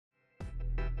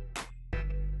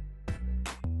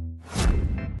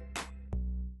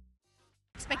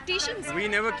expectations? We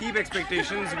never keep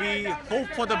expectations. We hope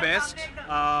for the best.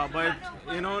 But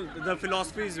you know, the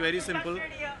philosophy is very simple.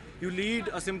 You lead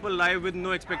a simple life with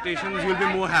no expectations, you'll be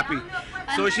more happy.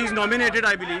 So she's nominated,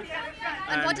 I believe.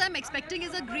 And what I'm expecting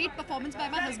is a great performance by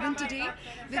my husband today.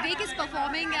 Vivek is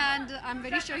performing and I'm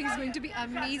very sure he's going to be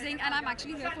amazing, and I'm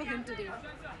actually here for him today.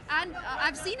 And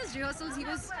I've seen his rehearsals, he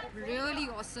was really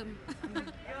awesome.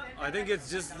 I think it's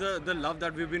just the love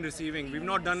that we've been receiving. We've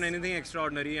not done anything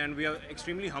extraordinary and we are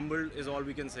extremely humbled is all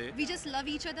we can say. We just love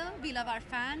each other, we love our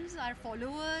fans, our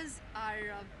followers, our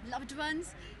loved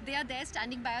ones. They are there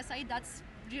standing by our side.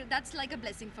 That's like a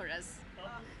blessing for us.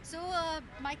 So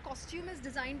my costume is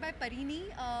designed by Parini.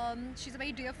 She's a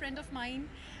very dear friend of mine,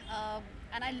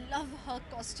 and I love her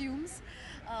costumes.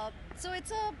 So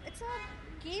it's a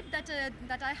cape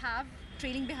that I have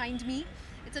trailing behind me.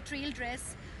 It's a trail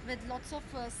dress with lots of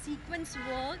sequence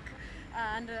work,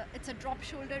 and it's a drop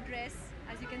shoulder dress,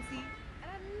 as you can see.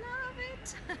 And I love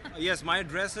it. Yes, my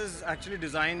dress is actually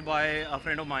designed by a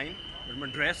friend of mine. My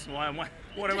dress?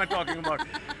 What am I talking about?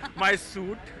 My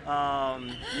suit.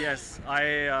 Yes,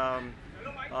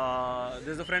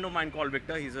 there's a friend of mine called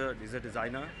Victor. He's a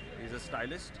designer. He's a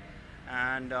stylist,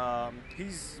 and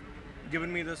he's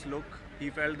given me this look.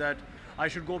 He felt that I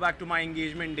should go back to my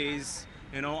engagement days.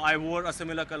 You know, I wore a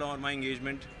similar color on my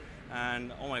engagement.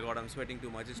 And oh my god, I'm sweating too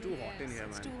much. It's too hot in here, man.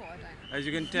 It's too hot. As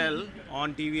you can tell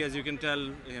on TV, as you can tell,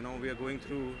 you know, we are going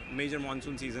through major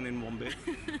monsoon season in Bombay.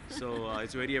 So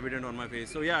it's very evident on my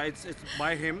face. So yeah, it's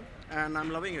by him and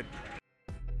I'm loving it.